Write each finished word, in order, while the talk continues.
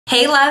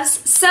Hey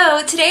loves,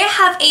 so today I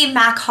have a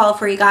MAC haul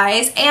for you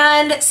guys,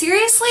 and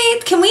seriously,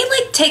 can we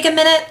like take a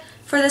minute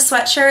for this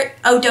sweatshirt?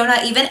 Oh,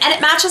 donut even, and it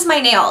matches my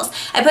nails.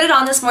 I put it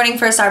on this morning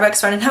for a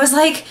Starbucks run and I was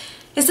like,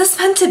 is this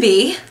meant to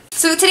be?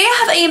 So today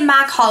I have a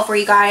MAC haul for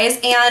you guys,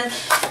 and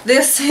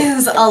this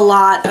is a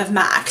lot of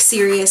MAC,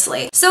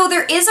 seriously. So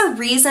there is a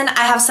reason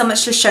I have so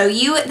much to show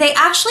you. They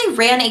actually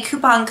ran a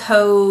coupon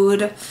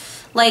code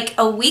like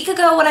a week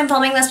ago when I'm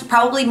filming this, but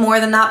probably more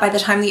than that by the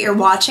time that you're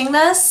watching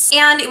this.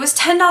 And it was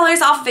 $10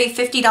 off of a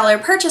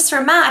 $50 purchase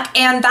from MAC,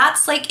 and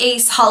that's like a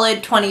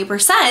solid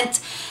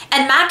 20%.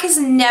 And MAC has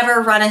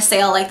never run a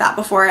sale like that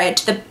before,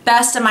 to the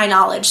best of my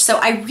knowledge. So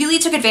I really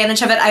took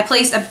advantage of it. I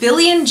placed a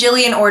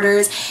jillion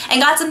orders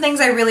and got some things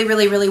I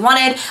really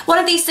wanted. One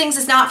of these things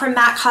is not from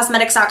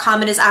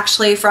MACcosmetics.com. It is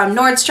actually from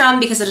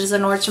Nordstrom because it is a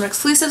Nordstrom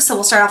exclusive. So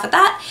we'll start off with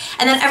that.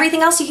 And then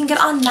everything else you can get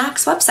on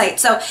MAC's website.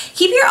 So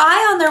keep your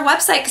eye on their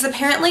website because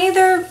apparently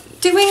they're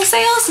doing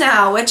sales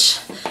now, which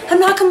I'm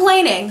not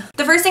complaining.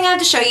 The first thing I have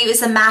to show you is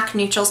the MAC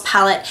Neutrals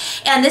palette,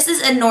 and this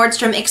is a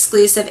Nordstrom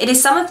exclusive. It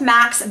is some of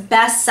MAC's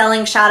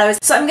best-selling shadows.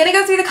 So I'm gonna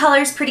go through the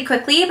colors pretty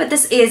quickly, but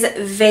this is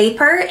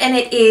Vapor, and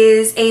it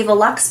is a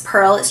Volux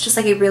Pearl. It's just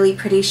like a really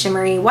pretty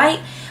shimmery white.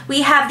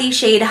 We have the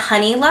shade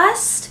Honey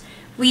Lust.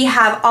 We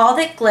have All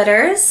That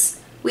Glitters.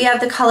 We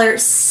have the color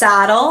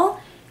Saddle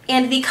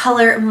and the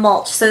color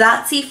Mulch. So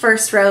that's the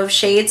first row of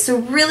shades. So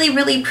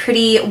really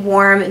pretty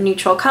warm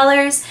neutral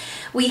colors.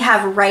 We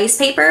have Rice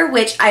Paper,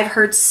 which I've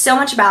heard so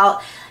much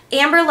about.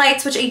 Amber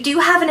Lights, which I do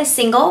have in a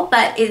single,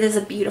 but it is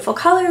a beautiful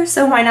color,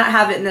 so why not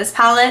have it in this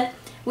palette?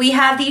 We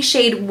have the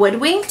shade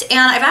Woodwinked, and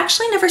I've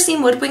actually never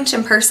seen Woodwinked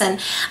in person.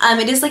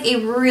 It is like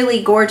a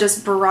really gorgeous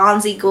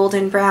bronzy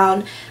golden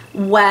brown.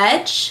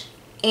 Wedge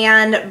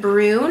and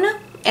Brune,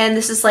 and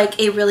this is like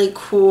a really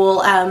cool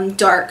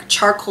dark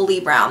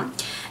charcoaly brown.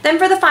 Then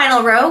for the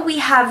final row, we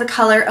have the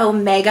color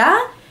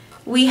Omega.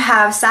 We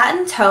have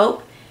Satin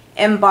Taupe,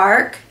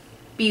 Embark,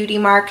 Beauty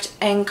Marked,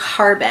 and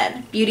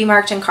Carbon. Beauty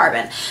Marked and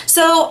Carbon.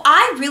 So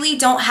I really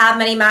don't have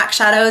many MAC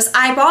shadows.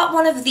 I bought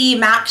one of the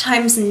MAC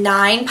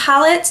x9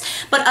 palettes,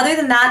 but other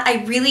than that,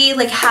 I really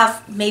like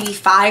have maybe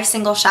 5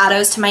 single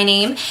shadows to my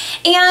name.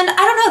 And I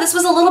don't know, this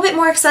was a little bit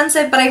more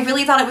expensive, but I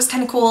really thought it was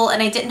kind of cool,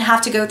 and I didn't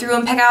have to go through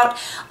and pick out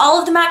all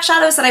of the MAC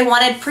shadows that I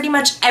wanted. Pretty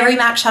much every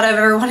MAC shadow I've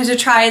ever wanted to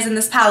try is in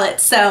this palette.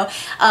 So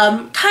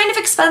kind of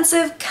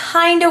expensive,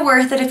 kind of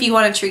worth it if you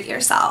want to treat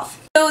yourself.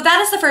 So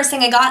that is the first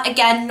thing I got.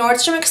 Again,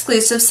 Nordstrom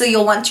exclusive, so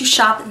you'll want to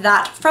shop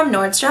that from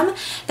Nordstrom.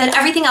 Then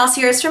everything else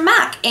here is from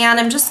MAC, and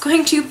I'm just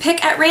going to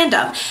pick at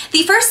random.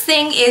 The first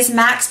thing is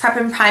MAC's Prep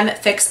and Prime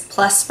Fix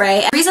Plus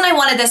Spray. The reason I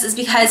wanted this is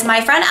because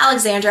my friend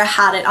Alexandra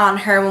had it on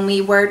her when we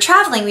were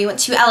traveling. We went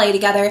to LA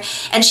together,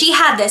 and she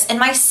had this, and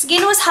my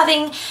skin was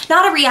having,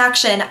 not a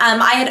reaction,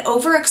 I had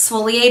over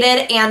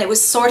exfoliated, and it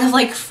was sort of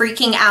like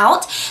freaking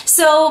out.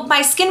 So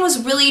my skin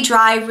was really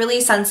dry, really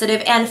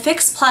sensitive, and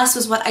Fix Plus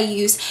was what I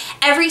used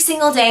every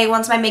single day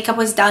once my makeup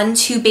was done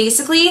to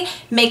basically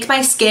make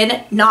my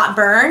skin not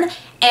burn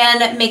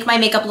and make my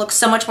makeup look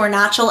so much more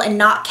natural and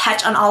not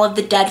catch on all of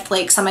the dead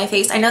flakes on my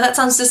face. I know that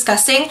sounds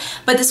disgusting,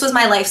 but this was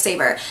my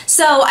lifesaver.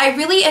 So I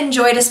really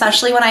enjoyed,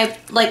 especially when I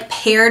like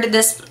paired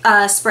this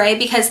spray,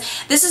 because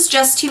this is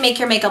just to make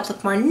your makeup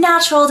look more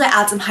natural, to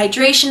add some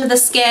hydration to the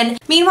skin.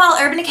 Meanwhile,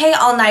 Urban Decay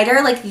All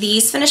Nighter, like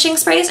these finishing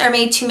sprays, are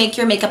made to make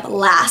your makeup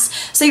last.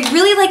 So I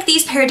really like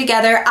these paired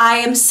together. I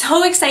am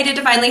so excited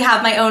to finally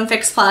have my own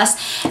Fix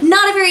Plus.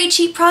 Not a very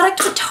cheap product,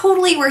 but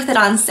totally worth it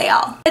on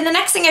sale. And the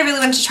next thing I really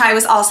wanted to try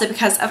was also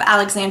because of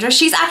Alexandra.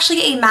 She's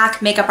actually a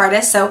MAC makeup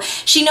artist, so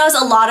she knows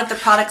a lot of the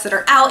products that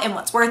are out and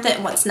what's worth it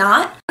and what's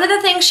not. One of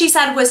the things she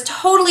said was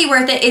totally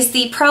worth it is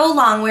the Pro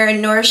Longwear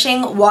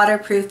Nourishing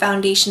Waterproof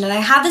Foundation, and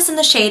I have this in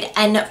the shade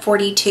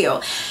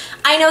N42.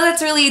 I know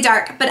that's really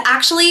dark, but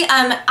actually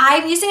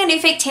I'm using a new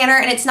fake tanner,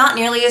 and it's not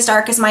nearly as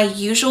dark as my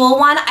usual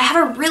one. I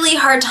have a really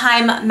hard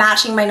time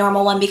matching my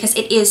normal one because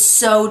it is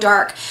so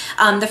dark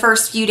the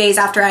first few days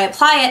after I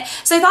apply it.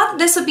 So I thought that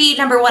this would be,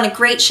 number one, a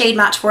great shade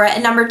match for it,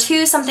 and number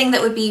two, something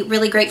that would be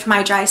really great for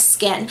my dry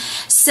skin.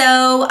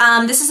 So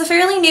this is a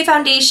fairly new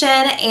foundation,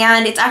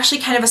 and it's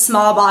actually kind of a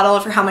small bottle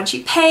for how much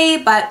you pay,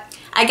 but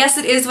I guess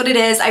it is what it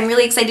is. I'm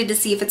really excited to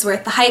see if it's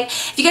worth the hype.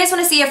 If you guys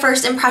want to see a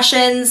first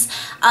impressions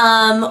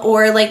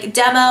or like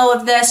demo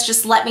of this,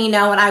 just let me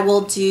know and I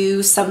will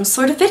do some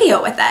sort of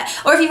video with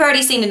it. Or if you've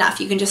already seen enough,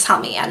 you can just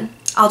tell me and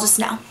I'll just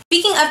know.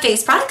 Speaking of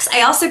face products,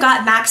 I also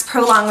got MAC's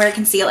Pro Longwear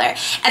Concealer,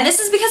 and this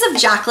is because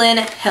of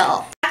Jaclyn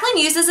Hill.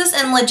 Jaclyn uses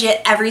this in legit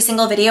every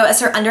single video as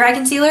her under eye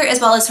concealer as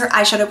well as her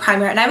eyeshadow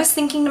primer, and I was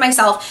thinking to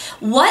myself,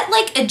 what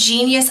like a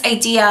genius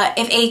idea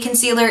if a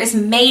concealer is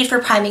made for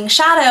priming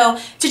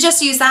shadow to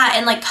just use that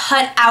and like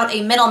cut out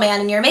a middleman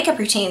in your makeup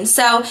routine.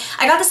 So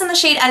I got this in the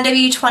shade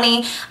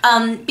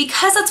NW20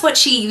 because that's what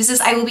she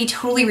uses. I will be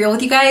totally real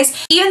with you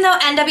guys. Even though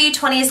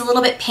NW20 is a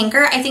little bit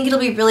pinker, I think it'll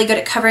be really good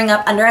at covering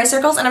up under eye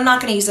circles, and I'm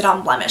not going to use it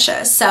on blemish.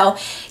 finishes. So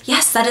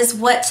yes, that is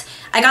what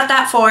I got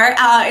that for.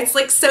 It's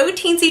like so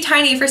teensy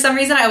tiny. For some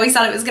reason I always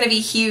thought it was gonna be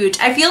huge.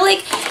 I feel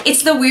like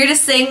it's the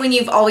weirdest thing when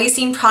you've always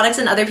seen products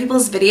in other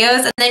people's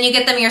videos and then you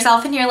get them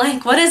yourself and you're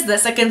like, what is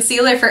this, a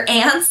concealer for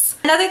ants?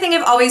 Another thing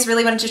I've always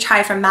really wanted to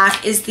try from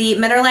MAC is the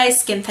mineralized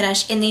skin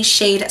finish in the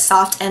shade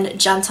Soft and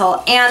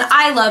Gentle, and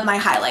I love my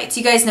highlights.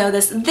 You guys know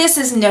this. This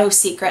is no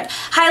secret.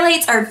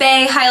 Highlights are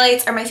bae.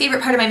 Highlights are my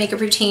favorite part of my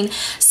makeup routine.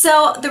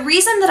 So the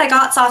reason that I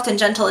got Soft and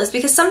Gentle is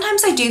because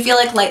sometimes I do feel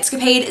like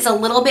Lightscapade is a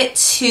little bit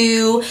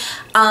too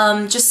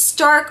just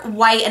stark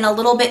white and a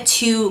little bit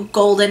too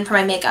golden for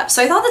my makeup.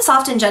 So I thought that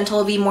Soft and Gentle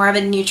would be more of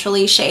a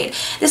neutrally shade.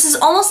 This is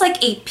almost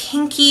like a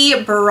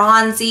pinky,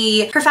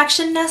 bronzy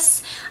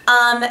perfectionness.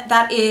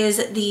 That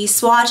is the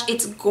swatch.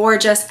 It's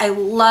gorgeous. I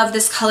love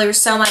this color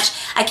so much.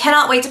 I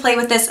cannot wait to play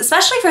with this,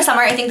 especially for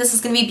summer. I think this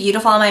is going to be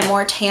beautiful on my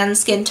more tan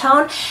skin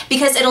tone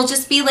because it'll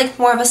just be like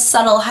more of a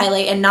subtle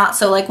highlight and not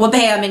so like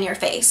wha-bam in your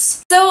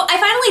face. So I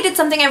finally did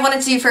something I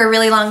wanted to do for a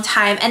really long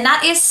time, and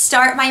that is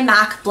start my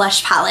MAC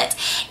blush palette.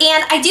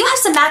 And I do have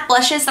some MAC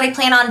blushes that I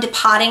plan on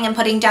depotting and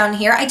putting down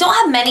here. I don't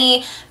have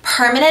many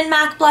permanent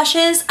MAC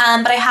blushes,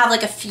 but I have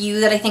like a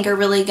few that I think are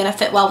really gonna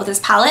fit well with this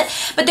palette.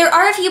 But there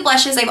are a few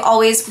blushes I've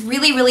always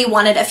really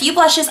wanted, a few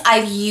blushes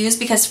I've used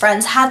because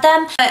friends had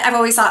them, but I've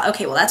always thought,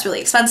 okay, well that's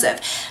really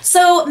expensive.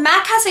 So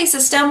MAC has a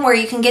system where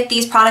you can get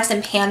these products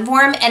in pan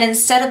form, and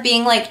instead of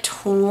being like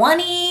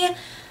 $20,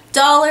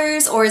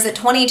 or is it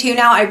 $22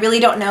 now? I really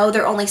don't know.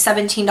 They're only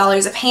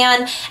 $17 a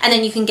pan, and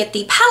then you can get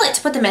the palette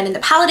to put them in, and the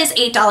palette is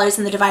 $8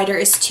 and the divider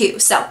is $2.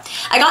 So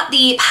I got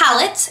the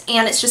palette,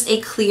 and it's just a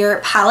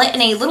clear palette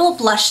and a little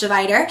blush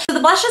divider. So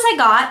the blushes I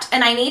got,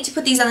 and I need to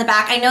put these on the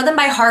back. I know them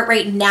by heart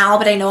right now,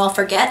 but I know I'll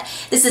forget.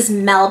 This is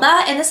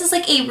Melba, and this is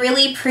like a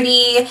really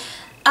pretty,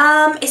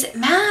 is it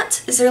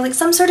matte? Is there like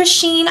some sort of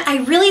sheen? I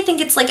really think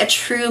it's like a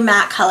true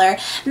matte color.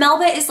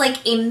 Melba is like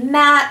a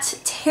matte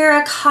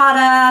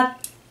terracotta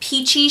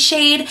peachy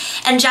shade,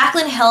 and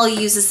Jaclyn Hill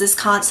uses this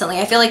constantly.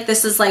 I feel like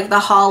this is like the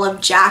Hall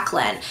of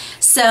Jaclyn.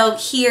 So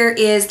here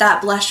is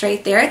that blush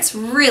right there. It's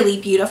really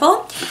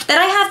beautiful. Then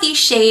I have the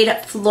shade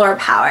Floor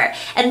Power,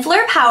 and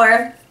Floor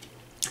Power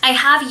I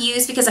have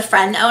used because a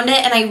friend owned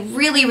it, and I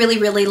really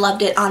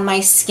loved it on my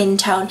skin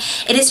tone.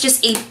 It is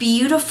just a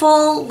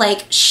beautiful,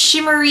 like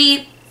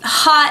shimmery,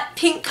 hot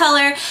pink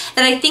color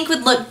that I think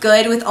would look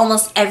good with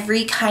almost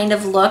every kind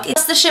of look.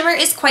 The shimmer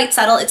is quite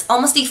subtle. It's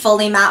almost a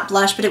fully matte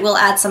blush, but it will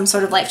add some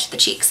sort of life to the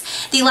cheeks.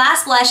 The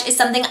last blush is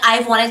something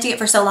I've wanted to get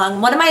for so long.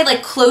 One of my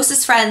like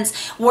closest friends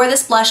wore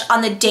this blush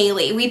on the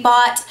daily. We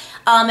bought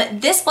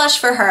this blush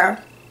for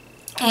her,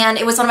 and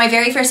it was one of my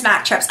very first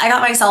MAC trips. I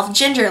got myself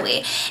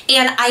Gingerly,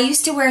 and I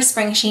used to wear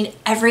Spring Sheen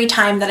every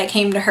time that I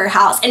came to her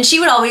house, and she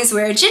would always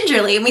wear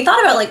Gingerly, and we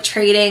thought about like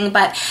trading,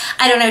 but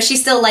I don't know, she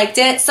still liked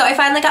it, so I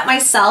finally got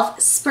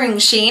myself Spring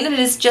Sheen, and it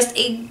is just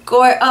a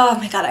oh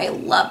my god, I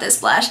love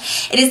this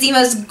blush. It is the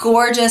most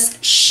gorgeous,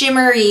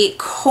 shimmery,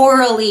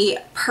 corally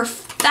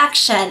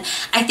perfection.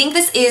 I think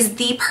this is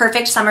the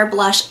perfect summer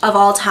blush of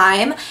all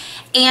time.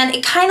 And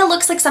it kind of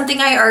looks like something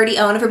I already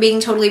own, if we're being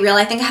totally real.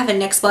 I think I have a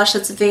NYX blush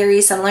that's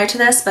very similar to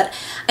this, but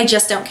I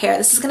just don't care.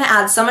 This is going to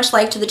add so much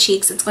life to the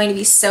cheeks. It's going to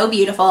be so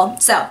beautiful.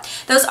 So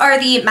those are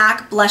the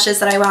MAC blushes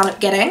that I wound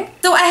up getting.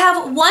 So I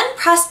have one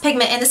pressed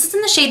pigment, and this is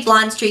in the shade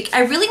Blonde Streak.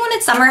 I really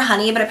wanted Summer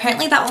Honey, but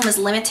apparently that one was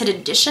limited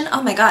edition.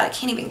 Oh my god, I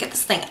can't even get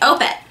this thing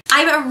open.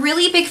 I'm a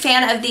really big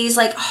fan of these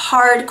like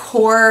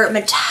hardcore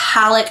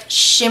metallic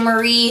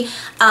shimmery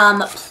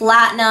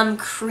platinum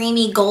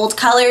creamy gold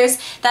colors.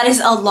 That is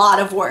a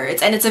lot of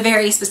words, and it's a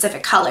very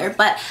specific color,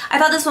 but I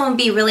thought this one would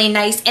be really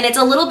nice, and it's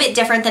a little bit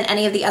different than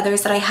any of the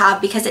others that I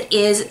have because it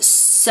is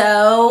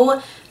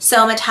so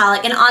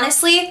metallic. And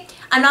honestly,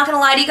 I'm not gonna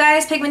lie to you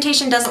guys,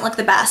 pigmentation doesn't look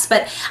the best,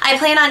 but I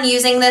plan on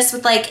using this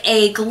with like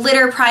a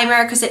glitter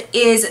primer because it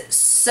is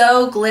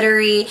so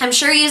glittery. I'm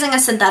sure using a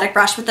synthetic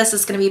brush with this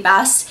is gonna be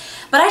best,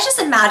 but I just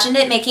imagined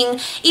it making,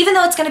 even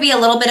though it's gonna be a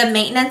little bit of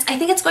maintenance, I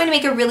think it's going to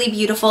make a really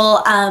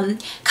beautiful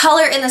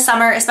color in the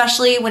summer,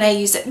 especially when I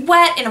use it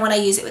wet and when I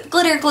use it with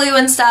glitter glue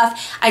and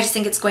stuff. I just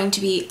think it's going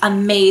to be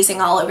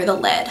amazing all over the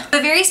lid. I have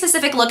a very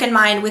specific look in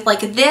mind with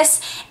like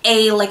this,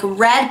 a like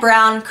red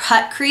brown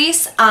cut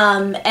crease,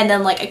 and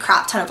then like a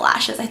crap ton of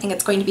lashes. I think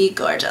it's going to be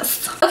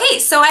gorgeous. Okay,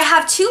 so I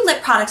have two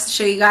lip products to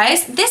show you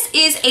guys. This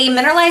is a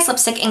mineralized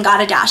lipstick in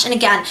Gotta Dash, and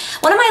again,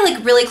 one of my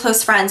like really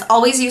close friends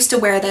always used to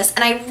wear this,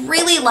 and I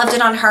really loved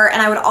it on her,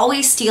 and I would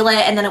always steal it,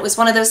 and then it was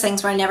one of those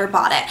things where I never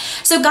bought it.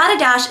 So Gotta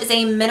Dash is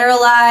a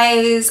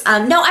mineralized,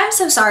 no, I'm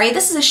so sorry,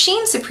 this is a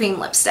Sheen Supreme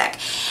lipstick,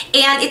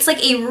 and it's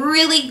like a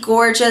really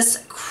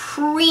gorgeous,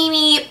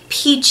 creamy,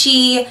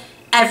 peachy,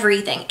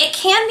 everything. It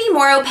can be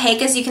more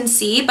opaque, as you can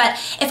see, but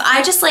if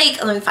I just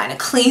like, let me find a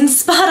clean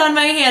spot on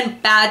my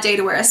hand, bad day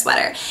to wear a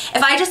sweater.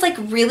 If I just like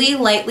really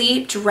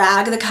lightly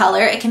drag the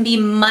color, it can be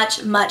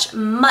much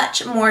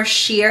more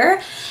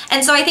sheer.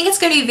 And so I think it's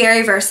going to be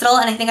very versatile,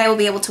 and I think I will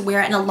be able to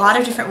wear it in a lot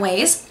of different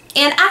ways.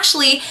 And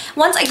actually,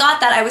 once I got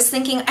that, I was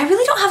thinking, I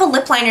really don't have a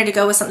lip liner to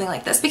go with something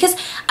like this because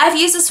I've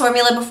used this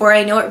formula before.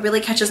 I know it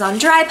really catches on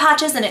dry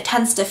patches and it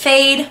tends to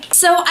fade.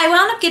 So I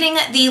wound up getting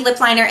the lip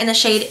liner in the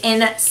shade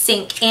In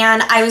Sync,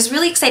 and I was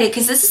really excited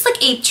because this is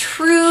like a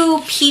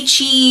true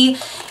peachy,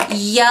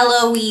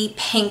 yellowy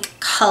pink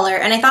color,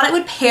 and I thought it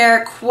would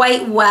pair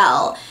quite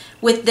well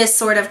with this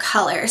sort of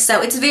color.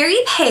 So it's very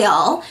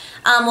pale.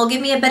 Will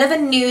give me a bit of a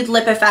nude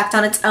lip effect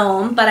on its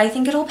own, but I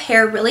think it'll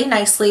pair really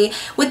nicely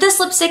with this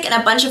lipstick and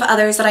a bunch of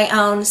others that I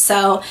own.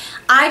 So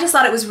I just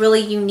thought it was really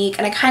unique,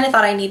 and I kind of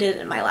thought I needed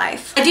it in my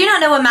life. I do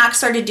not know when MAC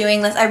started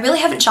doing this. I really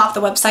haven't shopped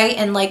the website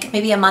in like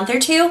maybe a month or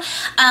two,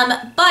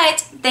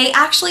 but they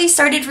actually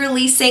started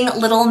releasing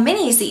little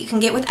minis that you can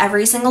get with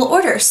every single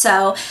order.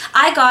 So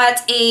I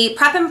got a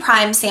Prep and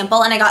Prime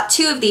sample, and I got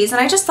 2 of these,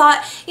 and I just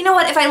thought, you know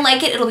what, if I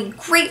like it, it'll be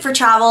great for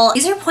travel.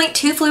 These are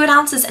 0.2 fluid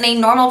ounces, and a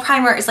normal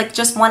primer is like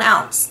just 1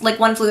 ounce, like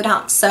 1 fluid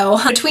ounce. So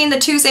between the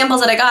 2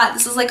 samples that I got,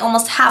 this is like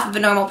almost half of a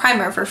normal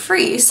primer for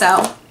free,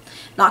 so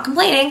not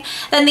complaining.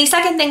 Then the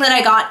second thing that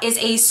I got is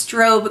a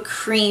strobe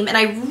cream, and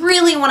I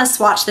really want to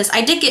swatch this.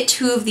 I did get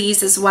 2 of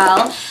these as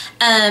well,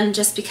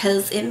 just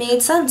because it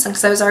made sense and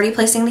because I was already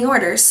placing the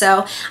order.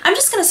 So I'm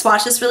just going to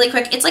swatch this really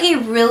quick. It's like a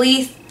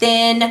really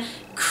thin,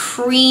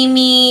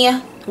 creamy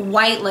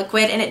white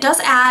liquid, and it does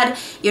add,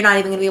 you're not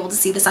even going to be able to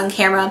see this on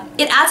camera,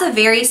 it adds a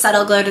very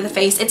subtle glow to the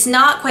face. It's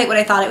not quite what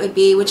I thought it would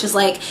be, which is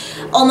like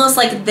almost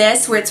like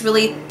this, where it's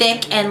really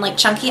thick and like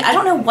chunky. I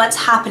don't know what's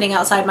happening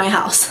outside my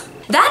house.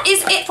 That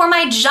is it for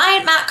my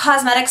giant MAC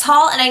Cosmetics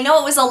haul, and I know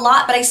it was a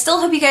lot, but I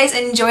still hope you guys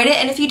enjoyed it,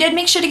 and if you did,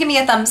 make sure to give me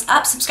a thumbs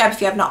up, subscribe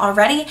if you have not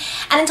already,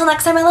 and until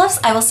next time, my loves,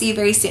 I will see you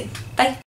very soon. Bye!